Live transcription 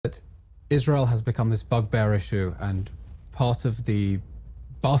Israel has become this bugbear issue and part of the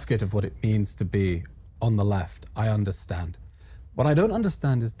basket of what it means to be on the left, I understand. What I don't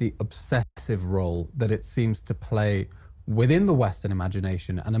understand is the obsessive role that it seems to play within the Western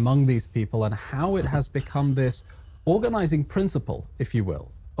imagination and among these people, and how it has become this organizing principle, if you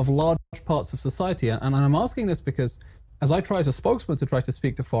will, of large parts of society. And I'm asking this because as I try as a spokesman to try to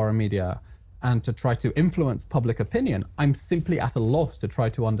speak to foreign media and to try to influence public opinion, I'm simply at a loss to try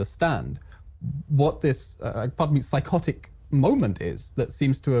to understand what this, pardon me, psychotic moment is that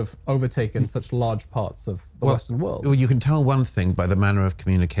seems to have overtaken such large parts of the Western world. Well, you can tell one thing by the manner of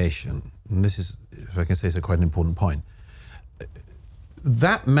communication, and this is, if I can say so, quite an important point.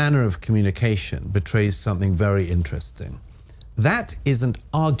 That manner of communication betrays something very interesting. That isn't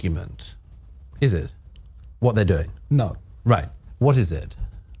argument, is it? What they're doing? No. Right. What is it?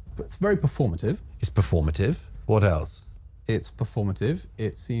 It's very performative. It's performative. What else? It's performative.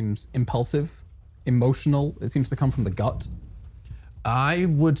 It seems impulsive, emotional. It seems to come from the gut. I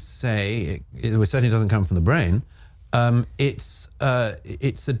would say it certainly doesn't come from the brain. It's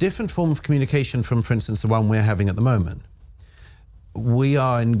a different form of communication from, for instance, the one we're having at the moment. We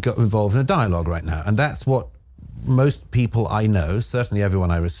are involved in a dialogue right now, and that's what most people I know, certainly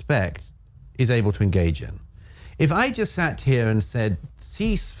everyone I respect, is able to engage in. If I just sat here and said,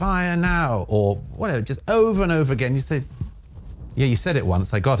 ceasefire now, or whatever, just over and over again, you say, yeah, you said it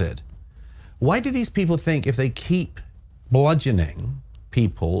once, I got it. Why do these people think if they keep bludgeoning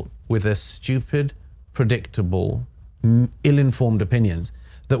people with their stupid, predictable, ill-informed opinions,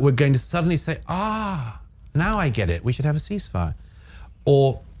 that we're going to suddenly say, now I get it, we should have a ceasefire?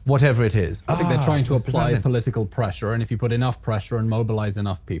 Or whatever it is. I think they're trying to apply political pressure, and if you put enough pressure and mobilize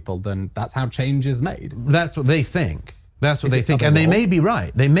enough people, then that's how change is made. That's what they think. That's what they think. And they may be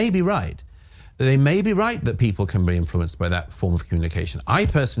right. They may be right. They may be right that people can be influenced by that form of communication. I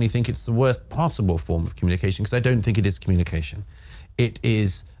personally think it's the worst possible form of communication because I don't think it is communication. It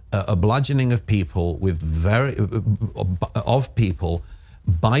is a bludgeoning of people with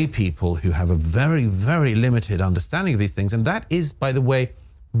by people who have a very, very limited understanding of these things. And that is, by the way,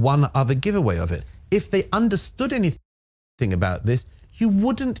 one other giveaway of it. If they understood anything about this, you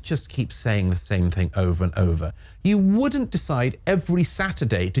wouldn't just keep saying the same thing over and over. You wouldn't decide every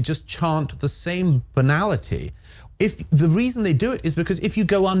Saturday to just chant the same banality. If the reason they do it is because if you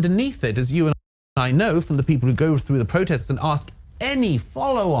go underneath it, as you and I know from the people who go through the protests and ask any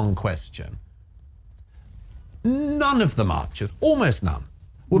follow-on question, none of the marchers, almost none,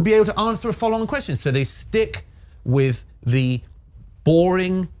 would be able to answer a follow-on question. So they stick with the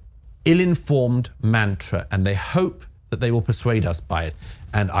boring, ill-informed mantra, and they hope that they will persuade us by it.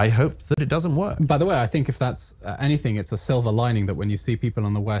 And I hope that it doesn't work. By the way, I think if that's anything, it's a silver lining that when you see people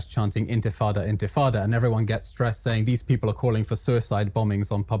in the West chanting intifada, intifada, and everyone gets stressed saying these people are calling for suicide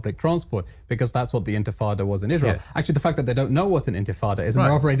bombings on public transport, because that's what the intifada was in Israel. Yeah. Actually, the fact that they don't know what an intifada is, and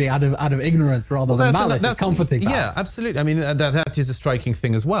they're operating out of ignorance rather than malice, is comforting. Yeah, absolutely. I mean, that is a striking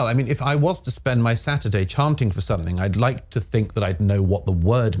thing as well. I mean, if I was to spend my Saturday chanting for something, I'd like to think that I'd know what the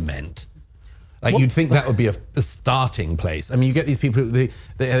word meant. Like, you'd think that would be a starting place. I mean, you get these people who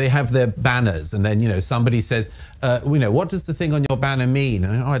they have their banners, and then, you know, somebody says, you know, what does the thing on your banner mean?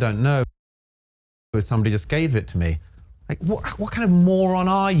 And, I don't know. Somebody just gave it to me. Like, what kind of moron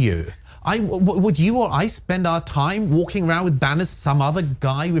are you? Would you or I spend our time walking around with banners some other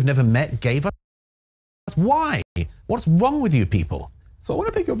guy we've never met gave us? Why? What's wrong with you people? So I want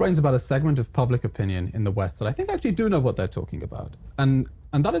to pick your brains about a segment of public opinion in the West that I think actually do know what they're talking about.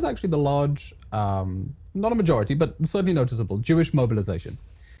 And that is actually the large, not a majority, but certainly noticeable, Jewish mobilization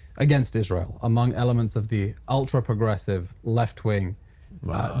against Israel among elements of the ultra-progressive, left-wing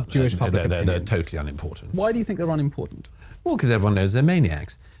Jewish public opinion. They're totally unimportant. Why do you think they're unimportant? Well, because everyone knows they're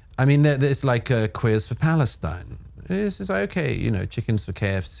maniacs. I mean, it's like queers for Palestine. It's like, okay, you know, chickens for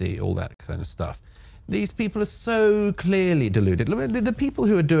KFC, all that kind of stuff. These people are so clearly deluded. The people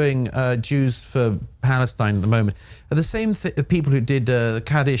who are doing Jews for Palestine at the moment are the same people who did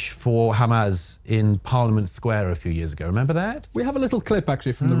Kaddish for Hamas in Parliament Square a few years ago. Remember that? We have a little clip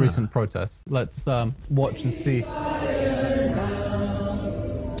actually from the recent protests. Let's watch and see.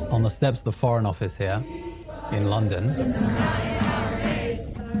 On the steps of the Foreign Office here in London.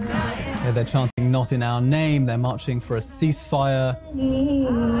 Yeah, they're chanting "Not in our name." They're marching for a ceasefire.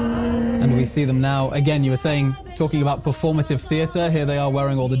 And we see them now, again, you were saying, talking about performative theater. Here they are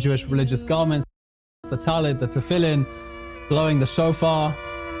wearing all the Jewish religious garments, the talit, the tefillin, blowing the shofar.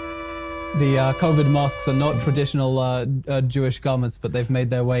 The COVID masks are not traditional Jewish garments, but they've made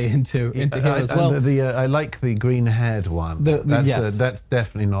their way into here as well. I like the green-haired one. Yes. That's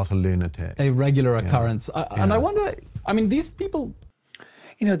definitely not a lunatic. A regular occurrence. And I wonder, I mean, these people...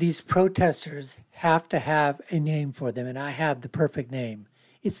 You know, these protesters have to have a name for them, and I have the perfect name.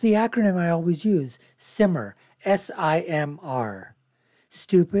 It's the acronym I always use, SIMR, S-I-M-R.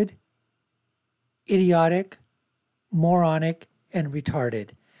 Stupid, idiotic, moronic, and retarded.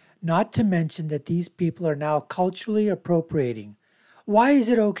 Not to mention that these people are now culturally appropriating. Why is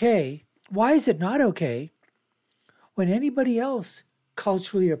it okay? Why is it not okay when anybody else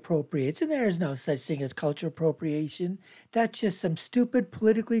culturally appropriates? And there is no such thing as cultural appropriation. That's just some stupid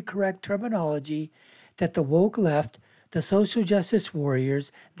politically correct terminology that the woke left, the social justice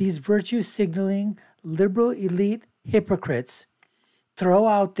warriors, these virtue signaling liberal elite hypocrites throw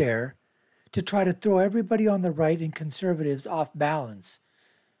out there to try to throw everybody on the right and conservatives off balance.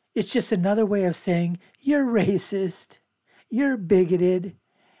 It's just another way of saying you're racist, you're bigoted,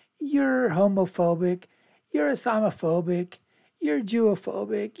 you're homophobic, you're Islamophobic, you're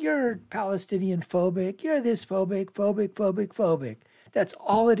Jewophobic, you're Palestinian phobic, you're this phobic. That's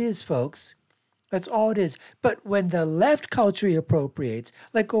all it is, folks. That's all it is. But when the left culturally appropriates,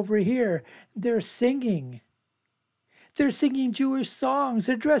 like over here, they're singing Jewish songs.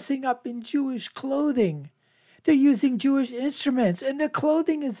 They're dressing up in Jewish clothing. They're using Jewish instruments, and the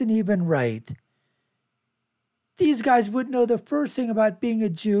clothing isn't even right. These guys would know the first thing about being a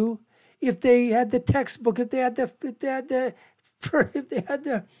Jew if they had the textbook, if they had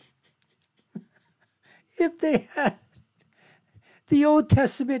the Old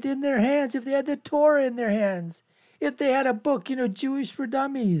Testament in their hands, if they had the Torah in their hands, if they had a book, Jewish for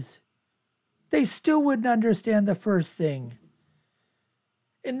Dummies. They still wouldn't understand the first thing.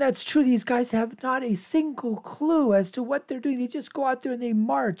 And that's true. These guys have not a single clue as to what they're doing. They just go out there and they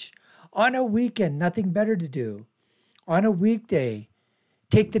march on a weekend, nothing better to do. On a weekday,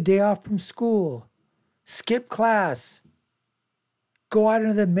 take the day off from school, skip class, go out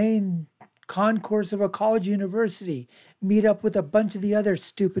into the main concourse of a college university, meet up with a bunch of the other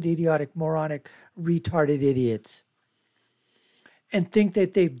stupid, idiotic, moronic, retarded idiots, and think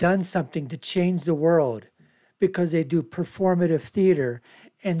that they've done something to change the world because they do performative theater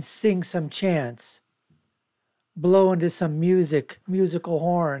and sing some chants, blow into some musical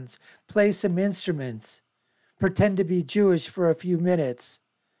horns, play some instruments, pretend to be Jewish for a few minutes.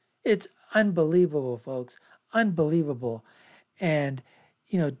 It's unbelievable, folks. Unbelievable. And,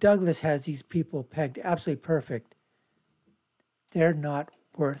 Douglas has these people pegged absolutely perfect. They're not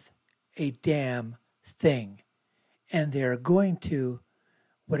worth a damn thing. And they're going to,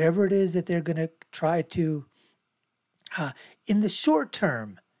 whatever it is that they're going to try to, in the short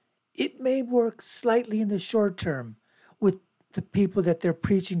term, it may work slightly in the short term with the people that they're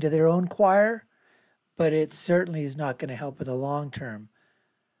preaching to their own choir, but it certainly is not going to help in the long term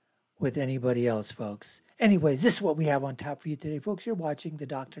with anybody else, folks. Anyways, this is what we have on tap for you today, folks. You're watching the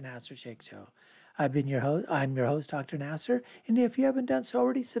Dr. Nasir Shaikh Show. I'm your host, Dr. Nasir. And if you haven't done so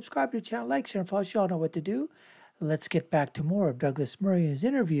already, subscribe to the channel, like, share, and follow. You all know what to do. Let's get back to more of Douglas Murray and his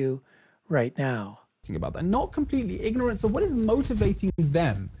interview right now. About that, not completely ignorant. So what is motivating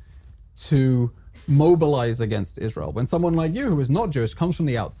them to mobilize against Israel when someone like you, who is not Jewish, comes from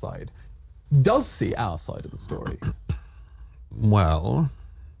the outside, does see our side of the story? Well,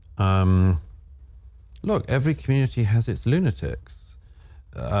 look, every community has its lunatics.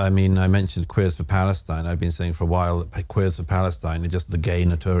 I mean, I mentioned Queers for Palestine. I've been saying for a while that Queers for Palestine are just the gay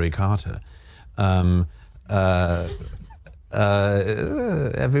Notori Carter.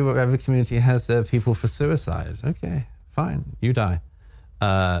 Every community has people for suicide. Okay, fine, you die.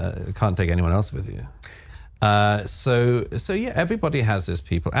 Can't take anyone else with you. So yeah, everybody has those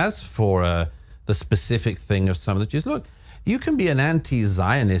people. As for the specific thing of some of the Jews, look, you can be an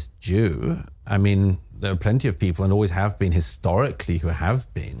anti-Zionist Jew. I mean, there are plenty of people, and always have been historically, who have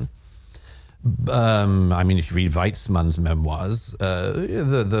been. I mean, if you read Weizmann's memoirs,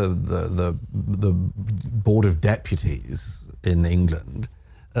 the Board of Deputies in England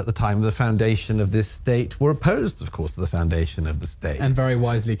at the time of the foundation of this state were opposed, of course, to the foundation of the state. And very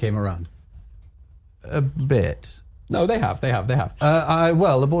wisely came around. A bit. No, they have.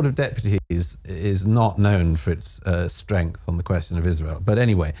 Well, the Board of Deputies is not known for its strength on the question of Israel. But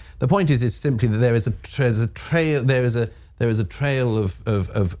anyway, the point is simply that there is a trail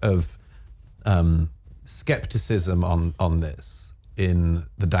of skepticism on this in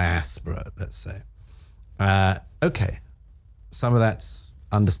the diaspora, let's say. Okay, some of that's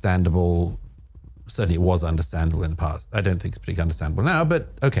understandable. Certainly it was understandable in the past. I don't think it's particularly understandable now, but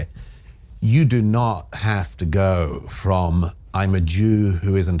okay. You do not have to go from I'm a Jew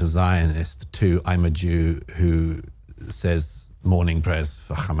who isn't a Zionist to I'm a Jew who says morning prayers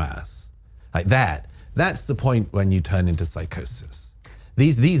for Hamas. Like that. That's the point when you turn into psychosis.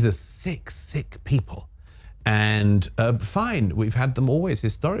 These are sick people. And fine, we've had them always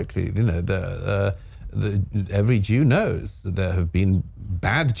historically. You know, every Jew knows that there have been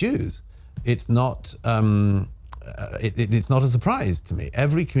bad Jews. It's not it's not a surprise to me.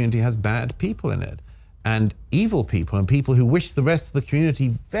 Every community has bad people in it, and evil people, and people who wish the rest of the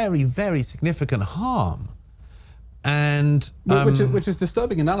community very, very significant harm. And which is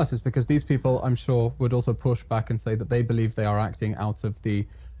disturbing analysis, because these people, I'm sure, would also push back and say that they believe they are acting out of the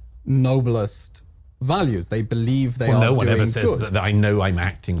noblest values. They believe they are no one doing ever says good. that I know I'm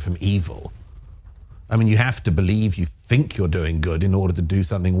acting from evil. I mean, you have to believe you think you're doing good in order to do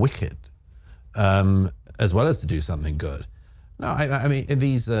something wicked, as well as to do something good. No, I mean,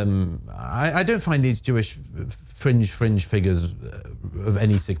 these, I don't find these Jewish fringe figures of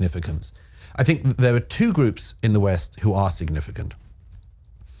any significance. I think there are two groups in the West who are significant.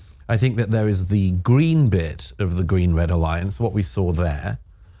 I think that there is the green bit of the Green-Red Alliance, what we saw there.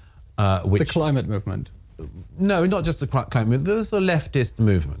 Which, the climate movement. No, not just the climate movement. There's the leftist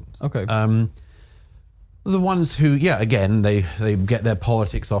movement. Okay. The ones who, yeah, again, they get their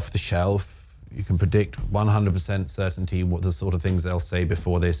politics off the shelf. You can predict 100% certainty what the sort of things they'll say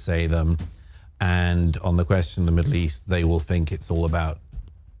before they say them. And on the question of the Middle East, they will think it's all about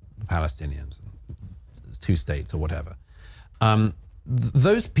Palestinians, two states or whatever.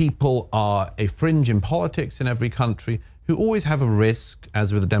 Those people are a fringe in politics in every country who always have a risk,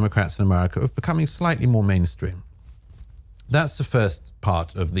 as with the Democrats in America, of becoming slightly more mainstream. That's the first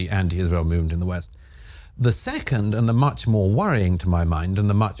part of the anti-Israel movement in the West. The second, and the much more worrying to my mind, and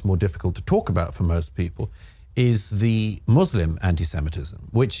the much more difficult to talk about for most people, is the Muslim anti-Semitism,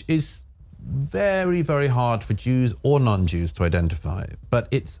 which is very, very hard for Jews or non-Jews to identify. But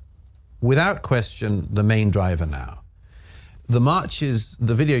it's, without question, the main driver now. The marches,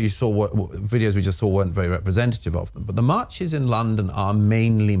 the video you saw, videos we just saw weren't very representative of them, but the marches in London are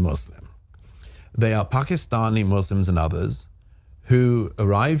mainly Muslim. They are Pakistani Muslims and others who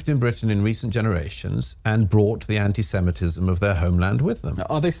arrived in Britain in recent generations and brought the anti-Semitism of their homeland with them.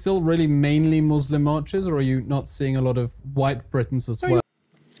 Are they still really mainly Muslim marches, or are you not seeing a lot of white Britons as well?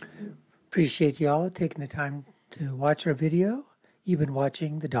 Appreciate y'all taking the time to watch our video. You've been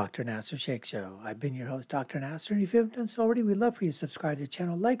watching the Dr. Nasir Shaikh Show. I've been your host, Dr. Nasir, and if you haven't done so already, we'd love for you to subscribe to the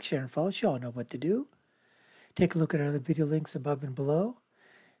channel, like, share, and follow. You all know what to do. Take a look at our other video links above and below.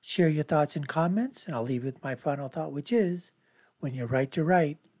 Share your thoughts and comments, and I'll leave with my final thought, which is, when you're right, you're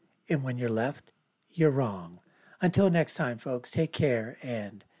right, and when you're left, you're wrong. Until next time, folks, take care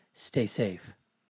and stay safe.